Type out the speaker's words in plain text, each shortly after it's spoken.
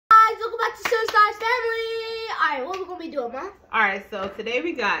Alright, what we gonna be doing, Mom? Alright, so today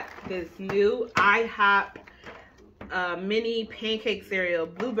we got this new Ihop mini pancake cereal,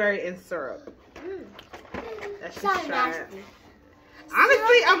 blueberry and syrup. That's just nasty.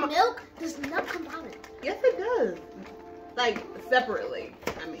 Honestly, milk does not come on it. Yes, it does. Like separately.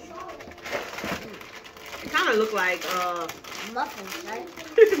 I mean, it kind of look like muffins, right?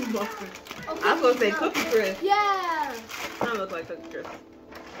 muffins. Oh, I was gonna say Cookie Crisp. Yeah. Kind of look like Cookie Crisp.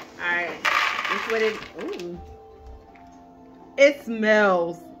 All right, this what it. Ooh. It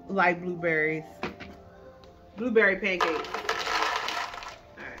smells like blueberries. Blueberry pancakes.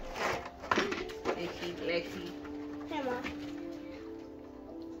 All right. Lexi. Come on.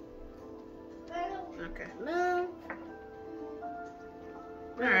 Okay. No.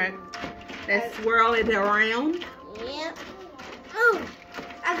 Alright. Let's swirl it around. Yep. Oh,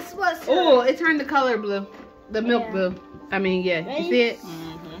 I just want to. Oh, it turned the color blue. The milk blue. I mean, yeah. Ready? You see it?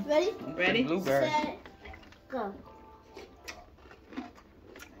 Mm-hmm. Ready? Ready? Blueberry. Set, go.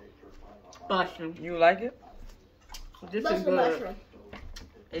 Mushroom. You like it? This is good.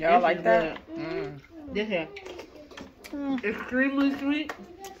 Y'all like that? This here. Extremely sweet.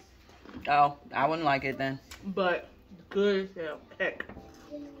 Oh, I wouldn't like it then. But good as hell. Heck.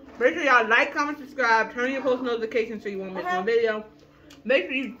 Make sure y'all like, comment, subscribe, turn on your post notifications so you won't miss one video. Make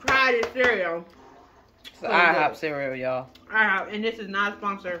sure you try this cereal. It's IHOP cereal, y'all. Alright, and this is not a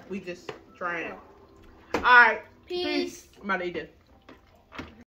sponsor. We just trying it. Alright. Peace. I'm about to eat this.